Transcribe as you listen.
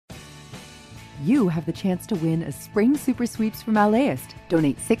you have the chance to win a spring super sweeps from LAist.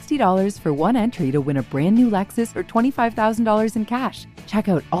 Donate $60 for one entry to win a brand new Lexus or $25,000 in cash. Check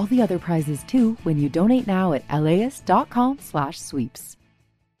out all the other prizes too when you donate now at laist.com/sweeps.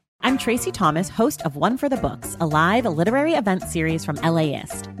 I'm Tracy Thomas, host of One for the Books, a live literary event series from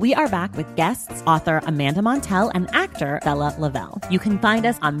LAist. We are back with guests, author Amanda Montell and actor Bella Lavelle. You can find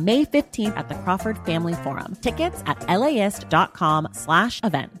us on May 15th at the Crawford Family Forum. Tickets at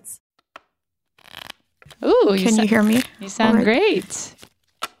laist.com/events. Ooh, Can you hear me? You sound great.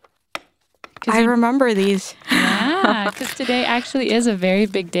 I remember these. Yeah, because today actually is a very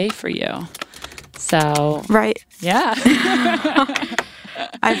big day for you. So, right. Yeah.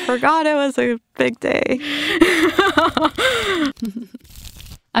 I forgot it was a big day.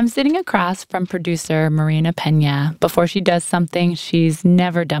 I'm sitting across from producer Marina Pena before she does something she's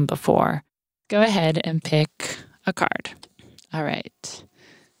never done before. Go ahead and pick a card. All right.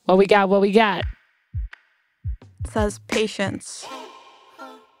 What we got? It says patience.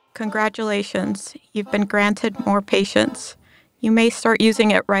 Congratulations. You've been granted more patience. You may start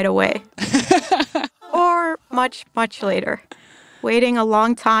using it right away. Or much, much later. Waiting a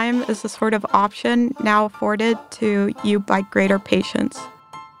long time is a sort of option now afforded to you by greater patience.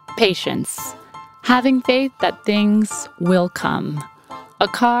 Patience. Having faith that things will come. A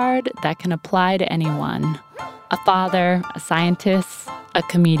card that can apply to anyone. A father, a scientist, a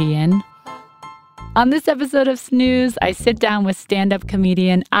comedian. On this episode of Snooze, I sit down with stand-up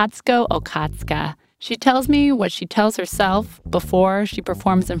comedian Atsuko Okatsuka. She tells me what she tells herself before she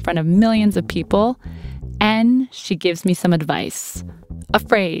performs in front of millions of people, and she gives me some advice. A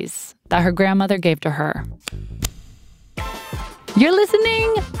phrase that her grandmother gave to her. You're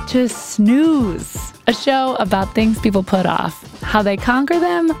listening to Snooze, a show about things people put off, how they conquer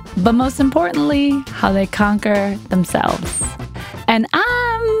them, but most importantly, how they conquer themselves. And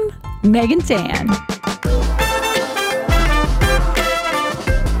I'm Megan Tan.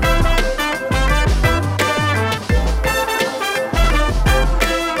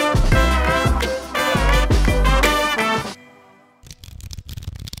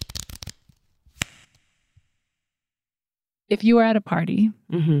 If you were at a party,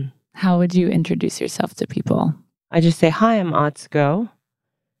 how would you introduce yourself to people? I just say, hi, I'm Atsuko.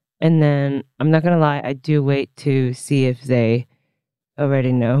 And then, I'm not going to lie, I do wait to see if they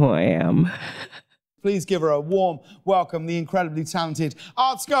already know who I am. Please give her a warm welcome, the incredibly talented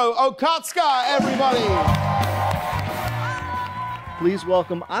Atsuko Okatsuka, everybody. Please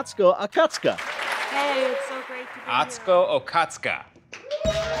welcome Atsuko Okatsuka. Hey, it's so great to be Atsuko Okatsuka.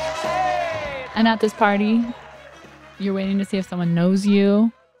 And at this party, you're waiting to see if someone knows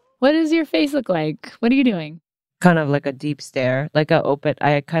you. What does your face look like? What are you doing? Kind of like a deep stare, I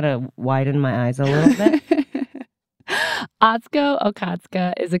kind of widen my eyes a little bit. Atsuko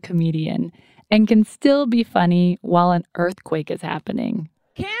Okatsuka is a comedian and can still be funny while an earthquake is happening.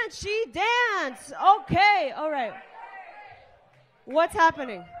 Can she dance? Okay, all right. What's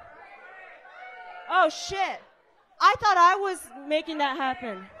happening? Oh, shit. I thought I was making that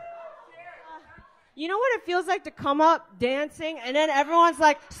happen. You know what it feels like to come up dancing and then everyone's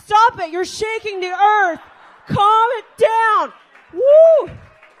like, stop it, you're shaking the earth. Calm it down. Woo!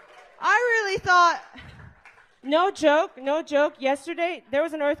 I really thought, no joke, yesterday, there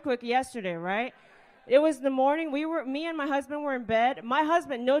was an earthquake yesterday, right? It was the morning, me and my husband were in bed. My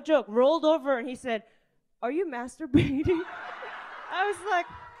husband, no joke, rolled over and he said, are you masturbating? I was like...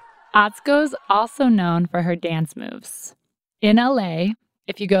 Atsuko's also known for her dance moves. In LA,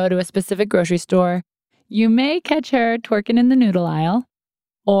 if you go to a specific grocery store, you may catch her twerking in the noodle aisle,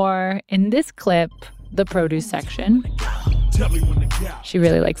 or in this clip, the produce section. She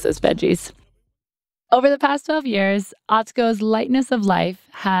really likes those veggies. Over the past 12 years, Atsuko's lightness of life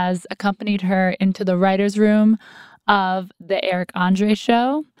has accompanied her into the writer's room of The Eric Andre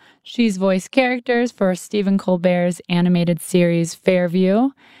Show. She's voiced characters for Stephen Colbert's animated series Fairview.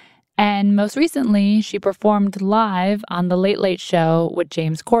 And most recently, she performed live on The Late Late Show with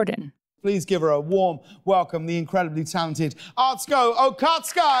James Corden. Please give her a warm welcome, the incredibly talented Atsuko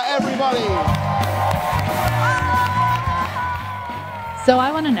Okatsuka, everybody. So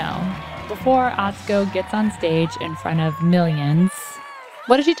I want to know, before Atsuko gets on stage in front of millions,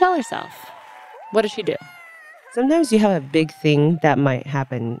 what does she tell herself? What does she do? Sometimes you have a big thing that might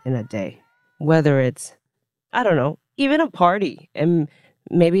happen in a day. Whether it's, I don't know, even a party. And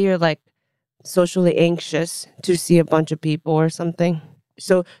maybe you're like socially anxious to see a bunch of people or something.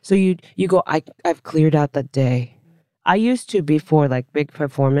 So you go, I've cleared out the day. I used to, before like big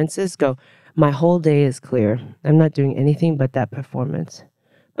performances, go, my whole day is clear. I'm not doing anything but that performance.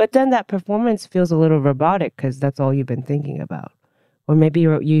 But then that performance feels a little robotic because that's all you've been thinking about. Or maybe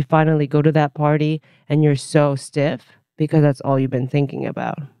you finally go to that party and you're so stiff because that's all you've been thinking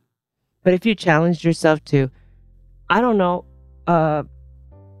about. But if you challenged yourself to, I don't know,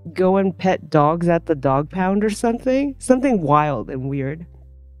 go and pet dogs at the dog pound or something wild and weird,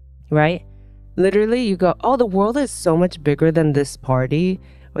 right? Literally, you go, oh, the world is so much bigger than this party,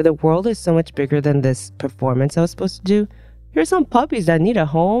 or the world is so much bigger than this performance I was supposed to do. Here's some puppies that need a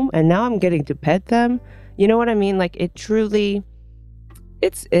home, and now I'm getting to pet them. You know what I mean? Like, it truly,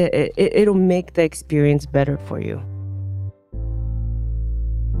 it'll make the experience better for you.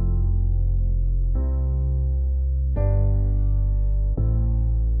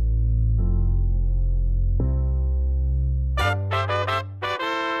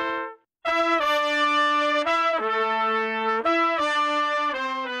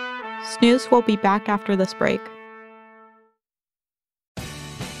 Snooze will be back after this break.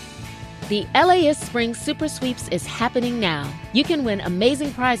 The LAist Spring Super Sweeps is happening now. You can win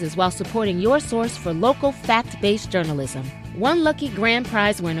amazing prizes while supporting your source for local fact-based journalism. One lucky grand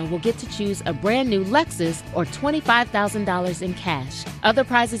prize winner will get to choose a brand new Lexus or $25,000 in cash. Other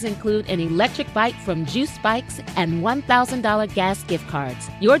prizes include an electric bike from Juice Bikes and $1,000 gas gift cards.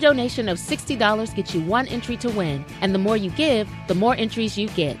 Your donation of $60 gets you one entry to win, and the more you give, the more entries you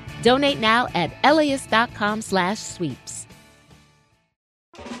get. Donate now at LAist.com/sweeps.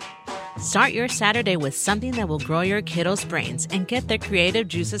 Start your Saturday with something that will grow your kiddos' brains and get their creative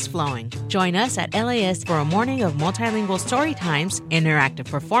juices flowing. Join us at LAist for a morning of multilingual story times, interactive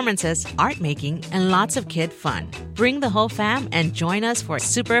performances, art making, and lots of kid fun. Bring the whole fam and join us for a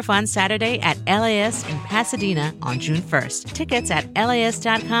super fun Saturday at LAist in Pasadena on June 1st. Tickets at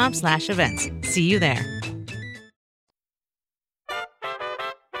LAist.com/events. See you there.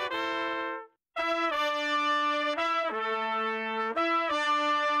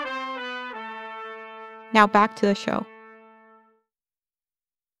 Now back to the show.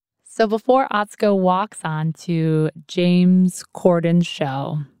 So before Atsuko walks on to James Corden's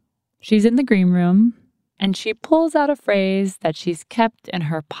show, she's in the green room and she pulls out a phrase that she's kept in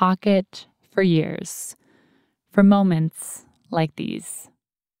her pocket for years, for moments like these.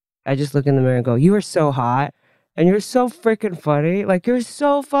 I just look in the mirror and go, you are so hot and you're so freaking funny. Like, you're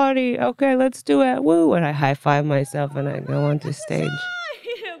so funny. Okay, let's do it. Woo. And I high five myself and I go onto stage.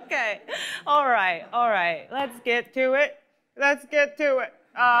 Okay. All right. Let's get to it. Let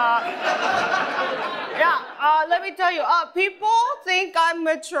me tell you, people think I'm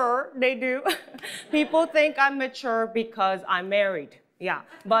mature. They do. People think I'm mature because I'm married. Yeah.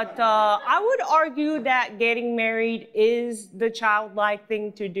 But I would argue that getting married is the childlike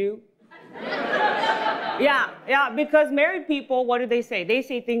thing to do. Yeah, because married people, what do they say? They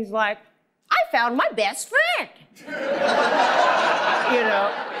say things like, I found my best friend. You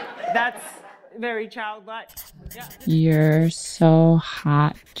know, that's very childlike. Yeah. You're so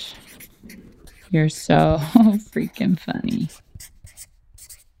hot. You're so freaking funny.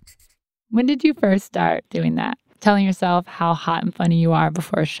 When did you first start doing that? Telling yourself how hot and funny you are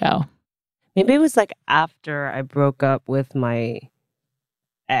before a show? Maybe it was like after I broke up with my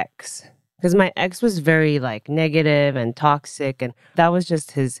ex. Because my ex was very like negative and toxic, and that was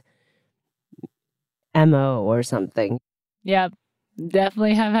just his MO or something. Yep.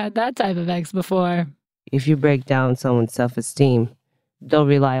 Definitely have had that type of ex before. If you break down someone's self-esteem, they'll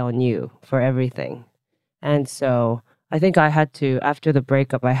rely on you for everything. And so I think I had to, after the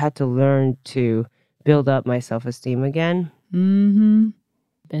breakup, I had to learn to build up my self-esteem again. Mm-hmm.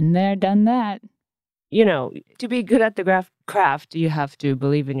 Been there, done that. You know, to be good at the craft, you have to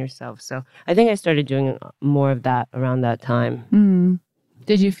believe in yourself. So I think I started doing more of that around that time. Mm.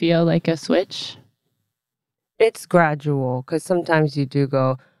 Did you feel like a switch? It's gradual, because sometimes you do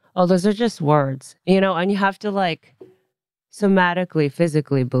go, oh, those are just words, you know, and you have to like somatically,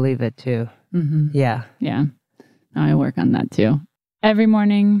 physically believe it too. Mm-hmm. Yeah. Yeah. No, I work on that too. Every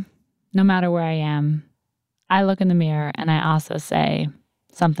morning, no matter where I am, I look in the mirror and I also say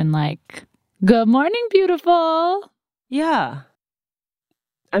something like, good morning, beautiful. Yeah.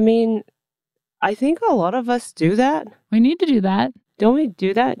 I mean, I think a lot of us do that. We need to do that. Don't we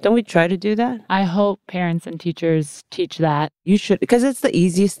do that? Don't we try to do that? I hope parents and teachers teach that. You should, because it's the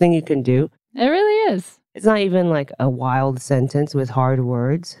easiest thing you can do. It really is. It's not even like a wild sentence with hard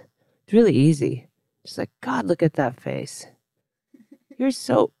words. It's really easy. Just like, God, look at that face. You're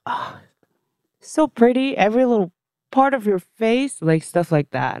so pretty. Every little part of your face, like stuff like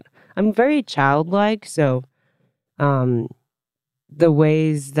that. I'm very childlike, so the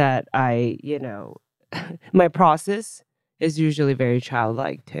ways that I, my process is usually very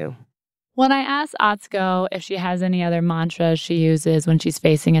childlike too. When I ask Atsuko if she has any other mantras she uses when she's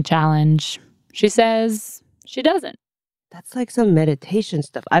facing a challenge, she says she doesn't. that's like some meditation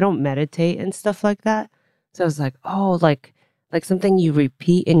stuff. I don't meditate and stuff like that. So I was like, oh, like something you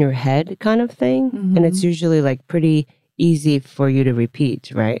repeat in your head kind of thing. Mm-hmm. And it's usually like pretty easy for you to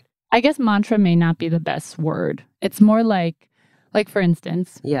repeat, right? I guess mantra may not be the best word. It's more like for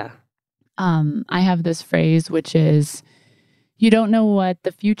instance, Yeah. I have this phrase, which is, you don't know what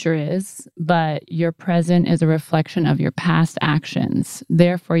the future is, but your present is a reflection of your past actions.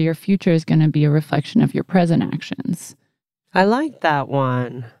 Therefore, your future is going to be a reflection of your present actions. I like that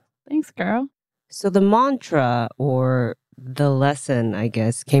one. Thanks, girl. So the mantra or the lesson, I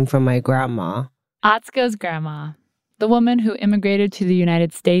guess, came from my grandma. Atsuko's grandma, the woman who immigrated to the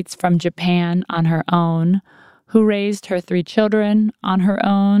United States from Japan on her own, who raised her 3 children on her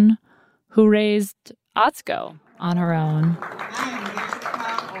own, who raised Atsuko on her own. I am very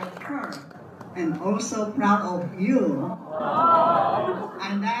proud of her and also proud of you.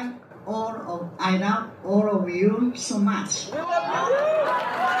 I love all of you so much.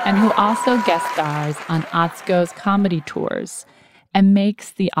 And who also guest stars on Atsuko's comedy tours and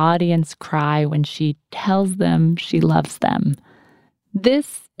makes the audience cry when she tells them she loves them.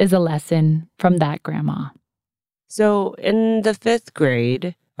 This is a lesson from that grandma. So in the 5th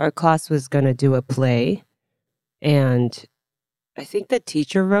grade, our class was going to do a play. And I think the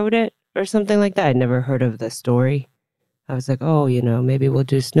teacher wrote it or something like that. I'd never heard of the story. I was like, oh, maybe we'll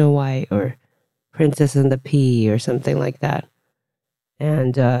do Snow White or Princess and the Pea or something like that.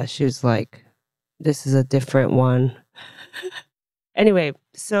 And she was like, this is a different one. Anyway,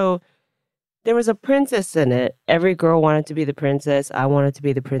 so there was a princess in it. Every girl wanted to be the princess. I wanted to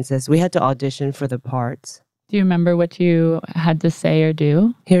be the princess. We had to audition for the parts. Do you remember what you had to say or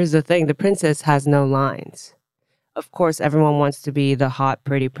do? Here's the thing. The princess has no lines. Of course, everyone wants to be the hot,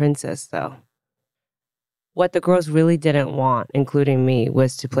 pretty princess, though. What the girls really didn't want, including me,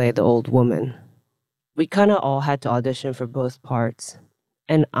 was to play the old woman. We kind of all had to audition for both parts.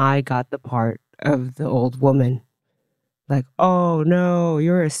 And I got the part of the old woman. Like, oh no,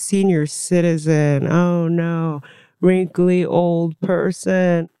 you're a senior citizen. Oh no, wrinkly old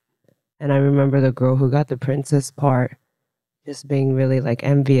person. And I remember the girl who got the princess part just being really like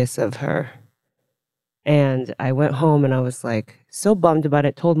envious of her. And I went home and I was like so bummed about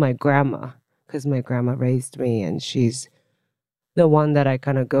it, told my grandma, because my grandma raised me and she's the one that I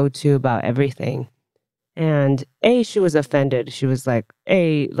kind of go to about everything. And she was offended. She was like,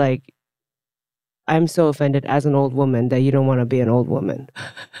 I'm so offended as an old woman that you don't want to be an old woman.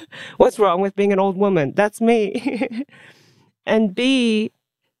 What's wrong with being an old woman? That's me. And B,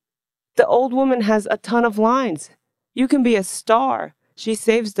 the old woman has a ton of lines. You can be a star. She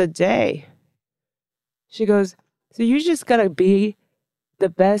saves the day. She goes, so you just gotta be the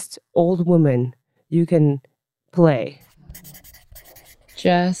best old woman you can play.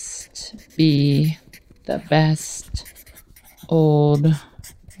 Just be the best old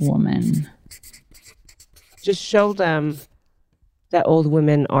woman. Just show them that old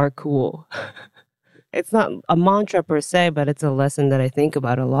women are cool. It's not a mantra per se, but it's a lesson that I think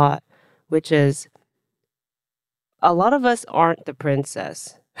about a lot, which is a lot of us aren't the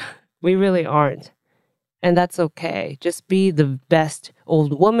princess. We really aren't. And that's okay. Just be the best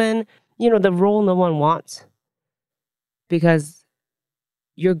old woman, the role no one wants. Because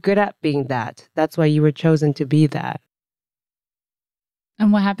you're good at being that. That's why you were chosen to be that.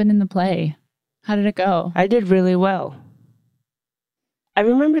 And what happened in the play? How did it go? I did really well. I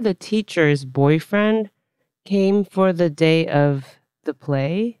remember the teacher's boyfriend came for the day of the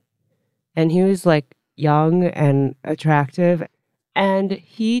play. And he was like young and attractive. And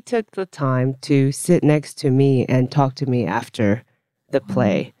he took the time to sit next to me and talk to me after the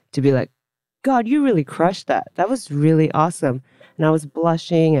play to be like, God, you really crushed that. That was really awesome. And I was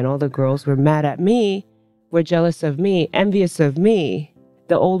blushing and all the girls were mad at me, were jealous of me, envious of me,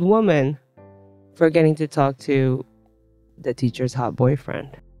 the old woman, for getting to talk to the teacher's hot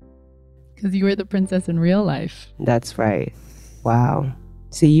boyfriend. Because you were the princess in real life. That's right. Wow.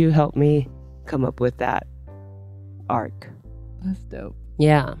 See, you helped me come up with that arc. That's dope.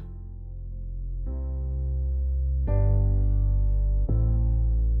 Yeah.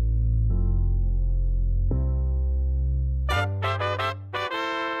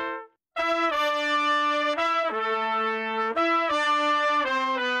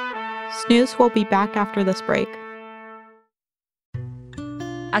 Snooze will be back after this break.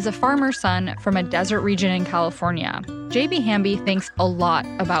 As a farmer's son from a desert region in California, J.B. Hamby thinks a lot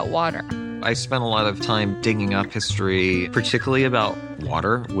about water. I spent a lot of time digging up history, particularly about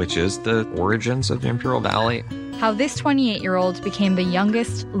water, which is the origins of the Imperial Valley. How this 28-year-old became the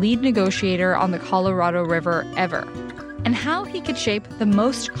youngest lead negotiator on the Colorado River ever. And how he could shape the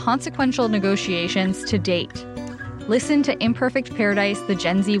most consequential negotiations to date. Listen to Imperfect Paradise, the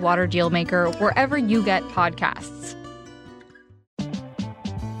Gen Z water deal maker, wherever you get podcasts.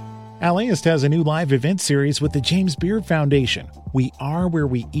 LAist has a new live event series with the James Beard Foundation. We Are Where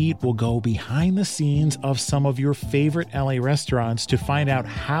We Eat will go behind the scenes of some of your favorite LA restaurants to find out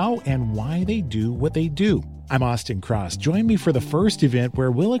how and why they do what they do. I'm Austin Cross. Join me for the first event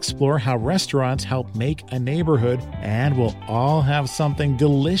where we'll explore how restaurants help make a neighborhood, and we'll all have something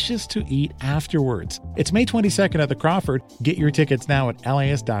delicious to eat afterwards. It's May 22nd at the Crawford. Get your tickets now at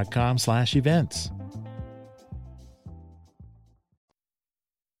laist.com/events.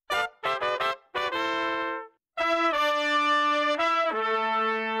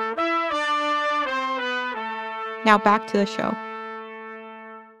 Now back to the show.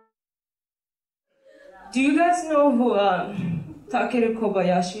 Do you guys know who Takeru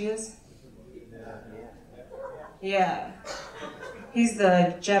Kobayashi is? Yeah. He's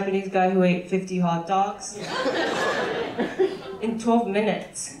the Japanese guy who ate 50 hot dogs in 12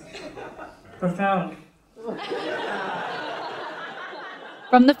 minutes. Profound.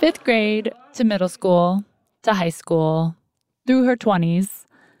 From the 5th grade to middle school to high school, through her 20s,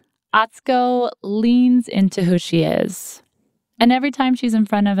 Atsuko leans into who she is. And every time she's in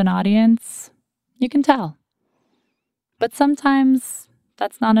front of an audience, you can tell. But sometimes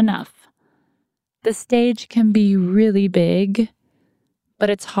that's not enough. The stage can be really big, but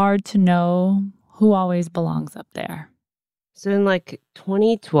it's hard to know who always belongs up there. So in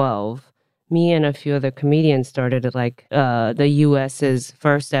 2012, me and a few other comedians started the U.S.'s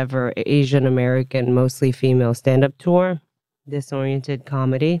first ever Asian American, mostly female stand-up tour, Disoriented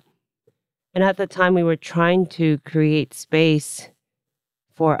Comedy. And at the time, we were trying to create space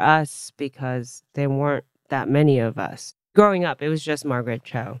for us because there weren't that many of us. Growing up, it was just Margaret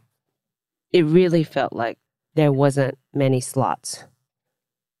Cho. It really felt like there wasn't many slots.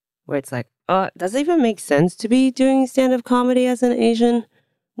 Where it's like, does it even make sense to be doing stand-up comedy as an Asian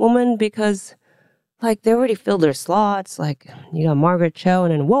woman? Because, they already filled their slots. You got Margaret Cho,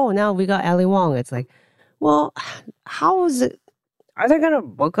 and then, whoa, now we got Ali Wong. It's like, well, how is it? Are they going to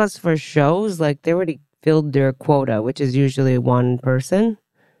book us for shows? They already filled their quota, which is usually one person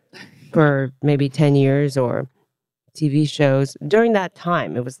for maybe 10 years or TV shows. During that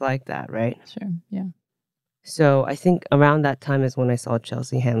time, it was like that, right? Sure, yeah. So I think around that time is when I saw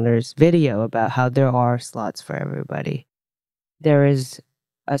Chelsea Handler's video about how there are slots for everybody. There is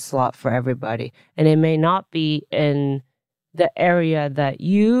a slot for everybody. And it may not be in the area that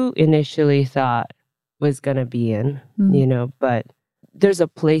you initially thought was going to be in, but there's a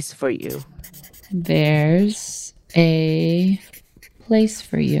place for you. There's a place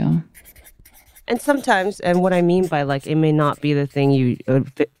for you. And sometimes, and what I mean by it may not be the thing you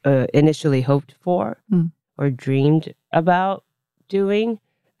initially hoped for or dreamed about doing.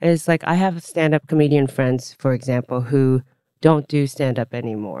 It's I have stand-up comedian friends, for example, who don't do stand-up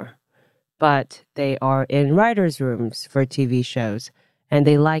anymore, but they are in writers' rooms for TV shows, and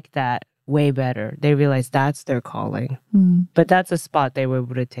they like that way better. They realize that's their calling. But that's a spot they were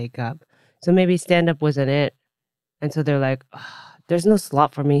able to take up. So maybe stand-up wasn't it. And so they're like, there's no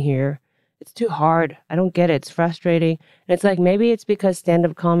slot for me here. It's too hard. I don't get it. It's frustrating. And it's maybe it's because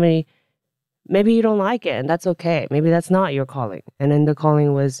stand-up comedy, maybe you don't like it, and that's okay. Maybe that's not your calling. And then the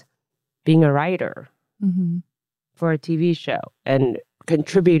calling was being a writer for a TV show and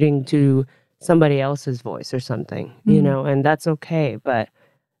contributing to somebody else's voice or something, and that's okay. But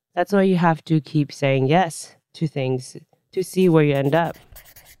that's why you have to keep saying yes to things to see where you end up.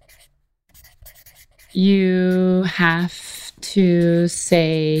 You have to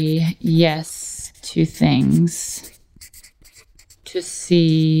say yes to things to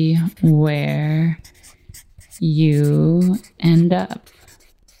see where you end up.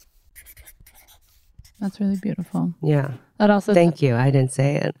 That's really beautiful. Yeah. That also. Thank you. I didn't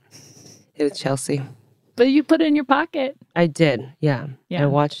say it. It was Chelsea. But you put it in your pocket. I did. Yeah. I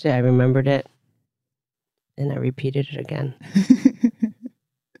watched it. I remembered it. And I repeated it again.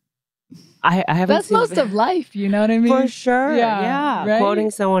 I haven't That's seen most of life, you know what I mean? For sure. Yeah. Right?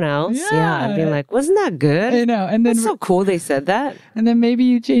 Quoting someone else. Yeah. I'd be like, wasn't that good? I know. And then that's so cool they said that. And then maybe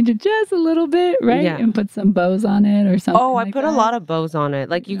you change it just a little bit, right? Yeah. And put some bows on it or something. Oh, I put a lot of bows on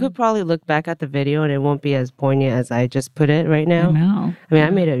it. You could probably look back at the video and it won't be as poignant as I just put it right now. I know. I mean, I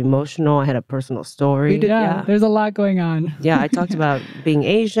made it emotional. I had a personal story. Yeah. There's a lot going on. Yeah. I talked about being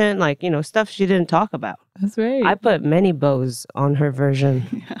Asian, stuff she didn't talk about. That's right. I put many bows on her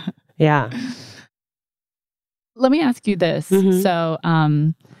version. Yeah. Let me ask you this. So,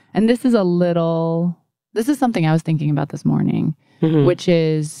 and this is something I was thinking about this morning, which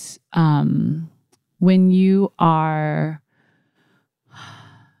is when you are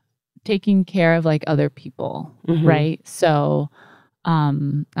taking care of like other people, right? So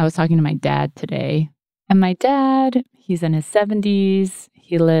I was talking to my dad today, and my dad, he's in his 70s.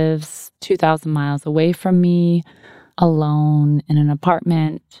 He lives 2,000 miles away from me, alone in an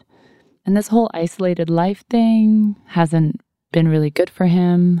apartment. And this whole isolated life thing hasn't been really good for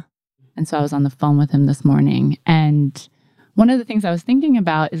him. And so I was on the phone with him this morning. And one of the things I was thinking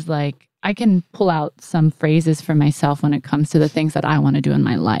about is like, I can pull out some phrases for myself when it comes to the things that I want to do in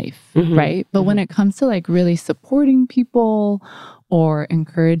my life, right? But when it comes to like really supporting people or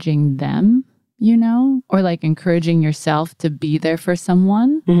encouraging them, you know, or like encouraging yourself to be there for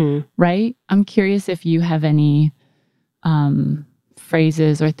someone, right? I'm curious if you have any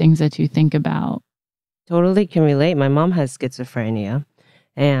phrases or things that you think about. Totally can relate. My mom has schizophrenia.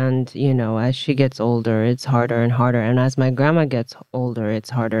 And, you know, as she gets older, it's harder and harder. And as my grandma gets older, it's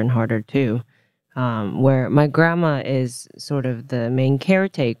harder and harder too. Where my grandma is sort of the main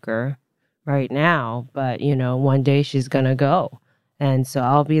caretaker right now, but, you know, one day she's going to go. And so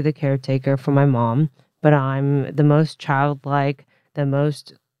I'll be the caretaker for my mom, but I'm the most childlike, the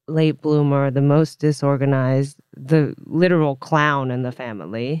most late bloomer, the most disorganized, the literal clown in the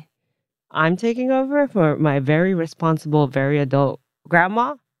family. I'm taking over for my very responsible, very adult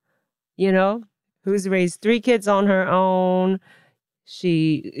grandma, you know, who's raised 3 kids on her own.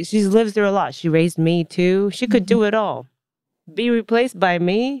 She's lived through a lot. She raised me too. She could do it all. Be replaced by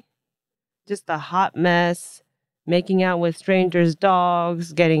me, just a hot mess, making out with strangers'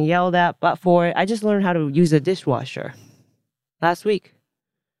 dogs, getting yelled at but for it. I just learned how to use a dishwasher last week.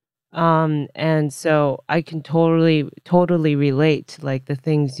 And so I can totally relate to like the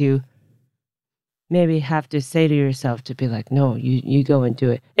things you maybe have to say to yourself to be like, no, you go and do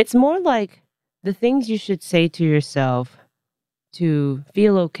it. It's more like the things you should say to yourself to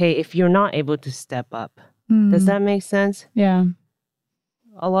feel okay if you're not able to step up. Does that make sense? Yeah.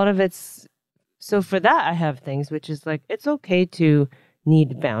 A lot of it's, so for that I have things which is like, it's okay to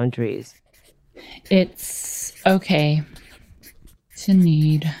need boundaries. It's okay to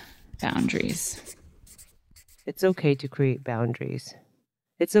need boundaries. It's okay to create boundaries.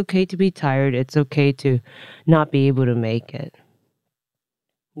 It's okay to be tired. It's okay to not be able to make it.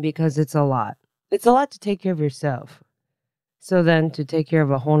 Because it's a lot. It's a lot to take care of yourself. So then to take care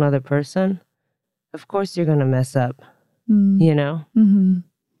of a whole nother person, of course you're going to mess up, you know?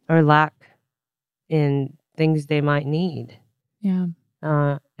 Or lack in things they might need. Yeah.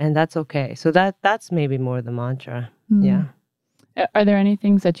 And that's okay. So that's maybe more the mantra. Yeah. Are there any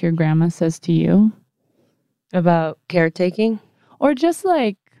things that your grandma says to you? About caretaking? Or just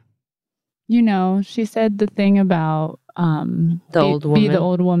like, you know, she said the thing about old woman. Be the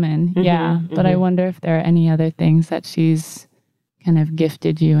old woman. Yeah. But I wonder if there are any other things that she's kind of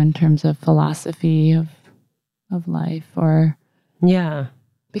gifted you in terms of philosophy of life, or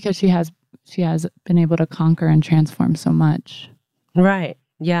because she has been able to conquer and transform so much. Right.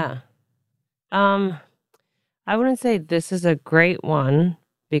 Yeah. I wouldn't say this is a great one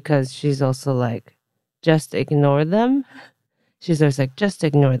because she's also like, just ignore them. She's always like, just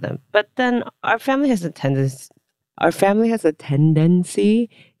ignore them. But then our family has a tendency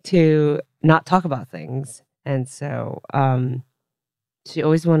to not talk about things. And so she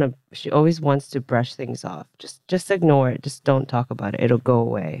always wants to brush things off. Just ignore it. Just don't talk about it. It'll go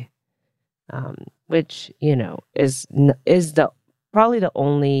away. Which, you know, is probably the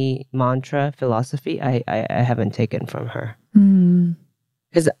only mantra philosophy I haven't taken from her.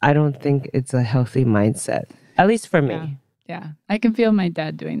 Because I don't think it's a healthy mindset, at least for me. Yeah, I can feel my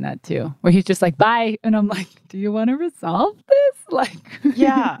dad doing that too, where he's just like, bye. And I'm like, do you want to resolve this? Like,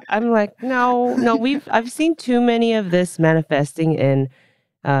 yeah, I'm like, no, I've seen too many of this manifesting in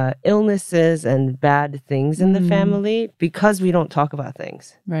illnesses and bad things in the family because we don't talk about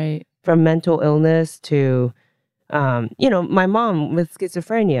things. Right. From mental illness to, you know, my mom with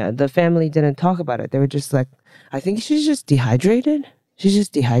schizophrenia, the family didn't talk about it. They were just like, I think she's just dehydrated. She's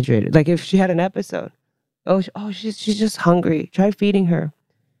just dehydrated. Like if she had an episode. She's just hungry. Try feeding her.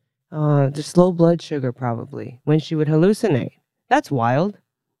 Just low blood sugar probably when she would hallucinate. That's wild.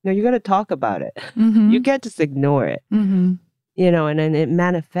 No, you got to talk about it. You can't just ignore it. You know, and then it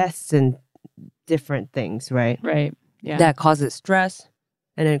manifests in different things, right? Right. Yeah. That causes stress,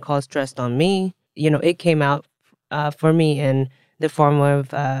 and then caused stress on me. You know, it came out for me in the form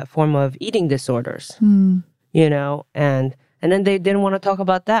of eating disorders. You know, and then they didn't want to talk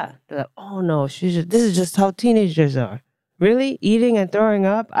about that. They're like, oh no, this is just how teenagers are. Really? Eating and throwing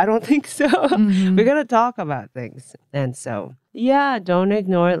up? I don't think so. We're going to talk about things. And so, yeah, don't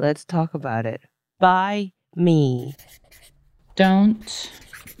ignore it. Let's talk about it. By me. Don't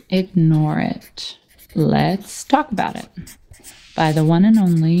ignore it. Let's talk about it. By the one and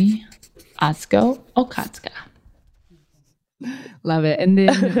only Atsuko Okatsuka. Love it. And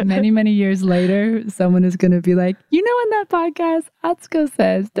then many, many years later, someone is going to be like, you know, in that podcast, Atsuko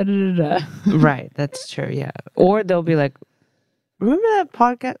says, da da da da. Right. That's true. Yeah. Or they'll be like, remember that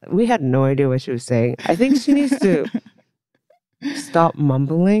podcast? We had no idea what she was saying. I think she needs to stop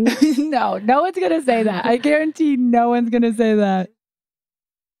mumbling. No one's going to say that. I guarantee no one's going to say that.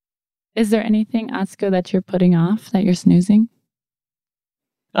 Is there anything, Atsuko, that you're putting off, that you're snoozing?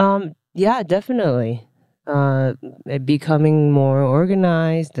 Yeah, definitely. Becoming more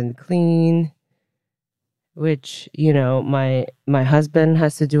organized and clean, which, you know, my husband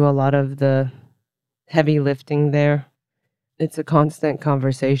has to do a lot of the heavy lifting there. It's a constant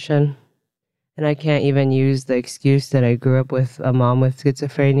conversation. And I can't even use the excuse that I grew up with a mom with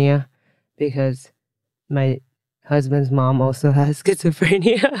schizophrenia, because my husband's mom also has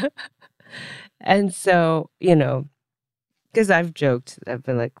schizophrenia. And so, you know, because I've joked, I've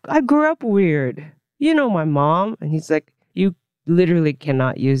been like, I grew up weird. You know my mom? And he's like, you literally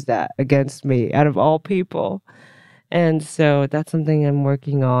cannot use that against me out of all people. And so that's something I'm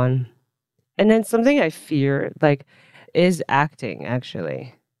working on. And then something I fear, like, is acting,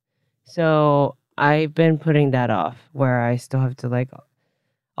 actually. So I've been putting that off, where I still have to, like,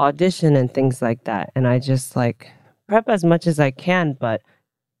 audition and things like that. And I just, like, prep as much as I can, but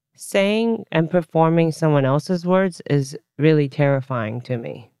saying and performing someone else's words is really terrifying to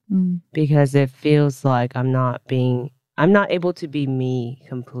me. Because it feels like I'm not able to be me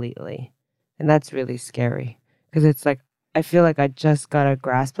completely. And that's really scary. Because it's like, I feel like I just got a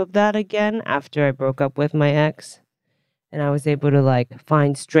grasp of that again after I broke up with my ex. And I was able to, like,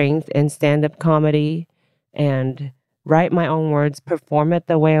 find strength in stand-up comedy and write my own words, perform it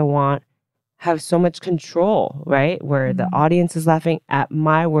the way I want, have so much control, right? Where the audience is laughing at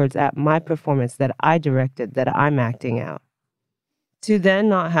my words, at my performance that I directed, that I'm acting out. To then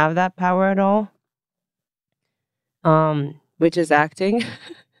not have that power at all, which is acting,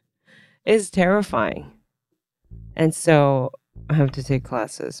 is terrifying. And so I have to take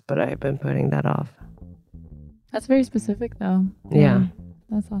classes, but I've been putting that off. That's very specific, though. Yeah.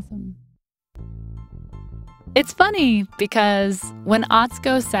 That's awesome. It's funny because when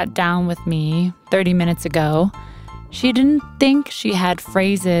Atsuko sat down with me 30 minutes ago, she didn't think she had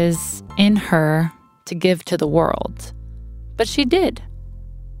phrases in her to give to the world. But she did.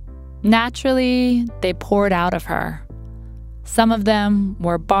 Naturally, they poured out of her. Some of them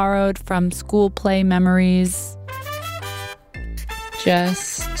were borrowed from school play memories.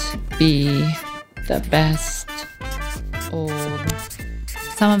 Just be the best old.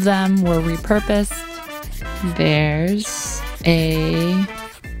 Some of them were repurposed. There's a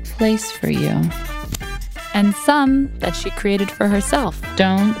place for you. And some that she created for herself.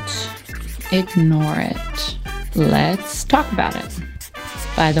 Don't ignore it. Let's talk about it.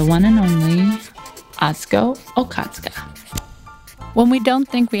 By the one and only Atsuko Okatsuka. When we don't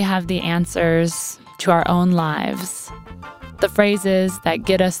think we have the answers to our own lives, the phrases that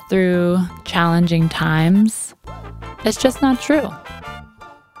get us through challenging times, it's just not true.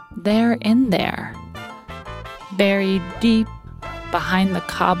 They're in there, buried deep behind the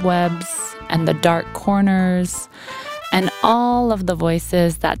cobwebs and the dark corners and all of the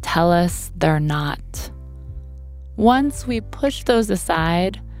voices that tell us they're not. Once we push those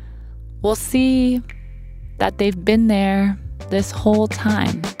aside, we'll see that they've been there this whole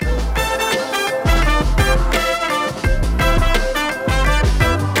time.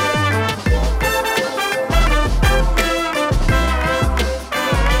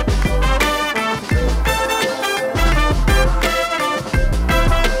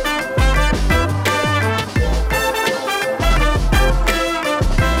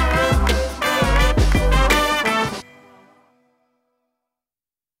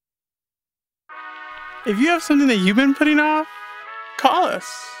 If you have something that you've been putting off, call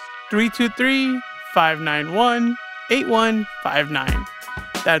us. 323-591-8159.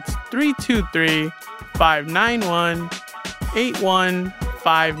 That's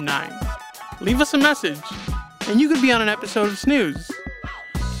 323-591-8159. Leave us a message, and you could be on an episode of Snooze.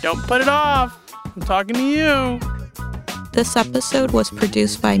 Don't put it off. I'm talking to you. This episode was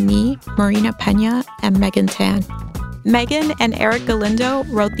produced by me, Marina Pena, and Megan Tan. Megan and Eric Galindo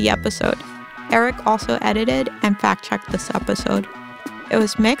wrote the episode. Eric also edited and fact-checked this episode. It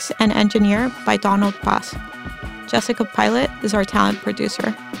was mixed and engineered by Donald Paz. Jessica Pilot is our talent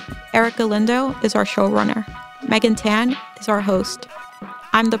producer. Eric Galindo is our showrunner. Megan Tan is our host.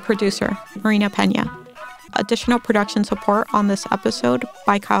 I'm the producer, Marina Pena. Additional production support on this episode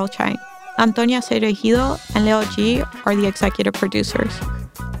by Kyle Chang. Antonia Cerejido and Leo G are the executive producers.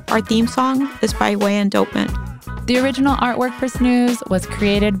 Our theme song is by Way and Dopeman. The original artwork for Snooze was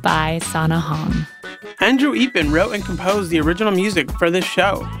created by Sana Hong. Andrew Eapen wrote and composed the original music for this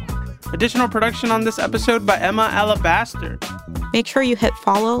show. Additional production on this episode by Emma Alabaster. Make sure you hit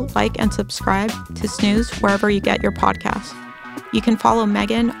follow, like, and subscribe to Snooze wherever you get your podcasts. You can follow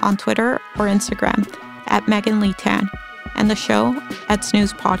Megan on Twitter or Instagram at Megan Lee Tan and the show at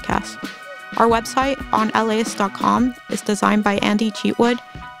Snooze Podcast. Our website on LAist.com is designed by Andy Cheatwood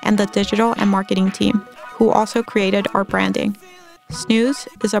and the digital and marketing team, who also created our branding. Snooze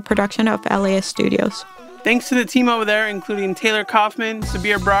is a production of LAist Studios. Thanks to the team over there, including Taylor Kaufman,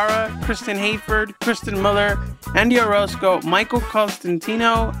 Sabir Brara, Kristen Hayford, Kristen Miller, Andy Orozco, Michael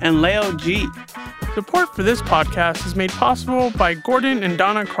Constantino, and Leo G. Support for this podcast is made possible by Gordon and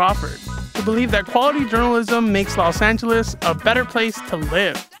Donna Crawford, who believe that quality journalism makes Los Angeles a better place to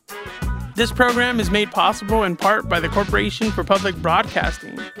live. This program is made possible in part by the Corporation for Public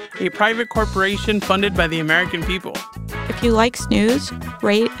Broadcasting, a private corporation funded by the American people. If you like Snooze,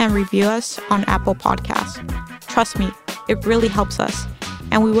 rate and review us on Apple Podcasts. Trust me, it really helps us,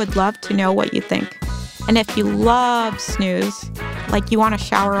 and we would love to know what you think. And if you love Snooze, like you want to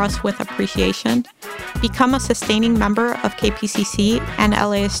shower us with appreciation, become a sustaining member of KPCC and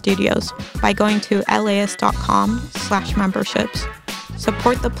LAist Studios by going to laist.com/memberships.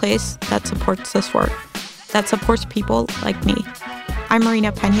 Support the place that supports this work, that supports people like me. I'm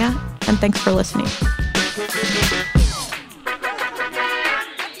Marina Pena, and thanks for listening.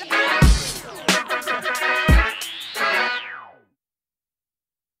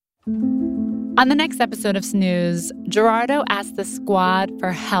 On the next episode of Snooze, Gerardo asked the squad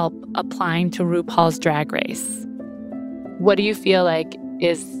for help applying to RuPaul's Drag Race. What do you feel like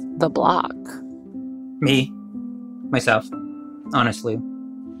is the block? Me. Myself. Honestly.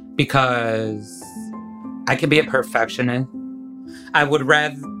 Because I can be a perfectionist. I would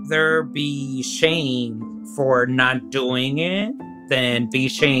rather be shamed for not doing it than be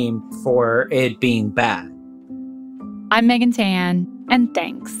shamed for it being bad. I'm Megan Tan, and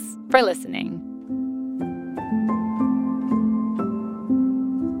thanks for listening.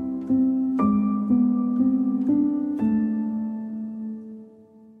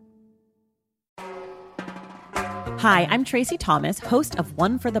 Hi, I'm Tracy Thomas, host of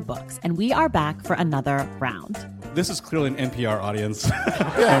One for the Books, and we are back for another round. This is clearly an NPR audience.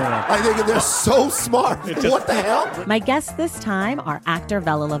 Yeah, I think they're so smart. What the hell? My guests this time are actor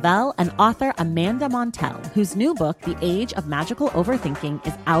Vella Lavelle and author Amanda Montell, whose new book, The Age of Magical Overthinking,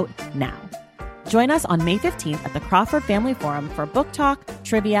 is out now. Join us on May 15th at the Crawford Family Forum for book talk,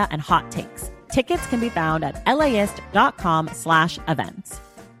 trivia, and hot takes. Tickets can be found at laist.com/events.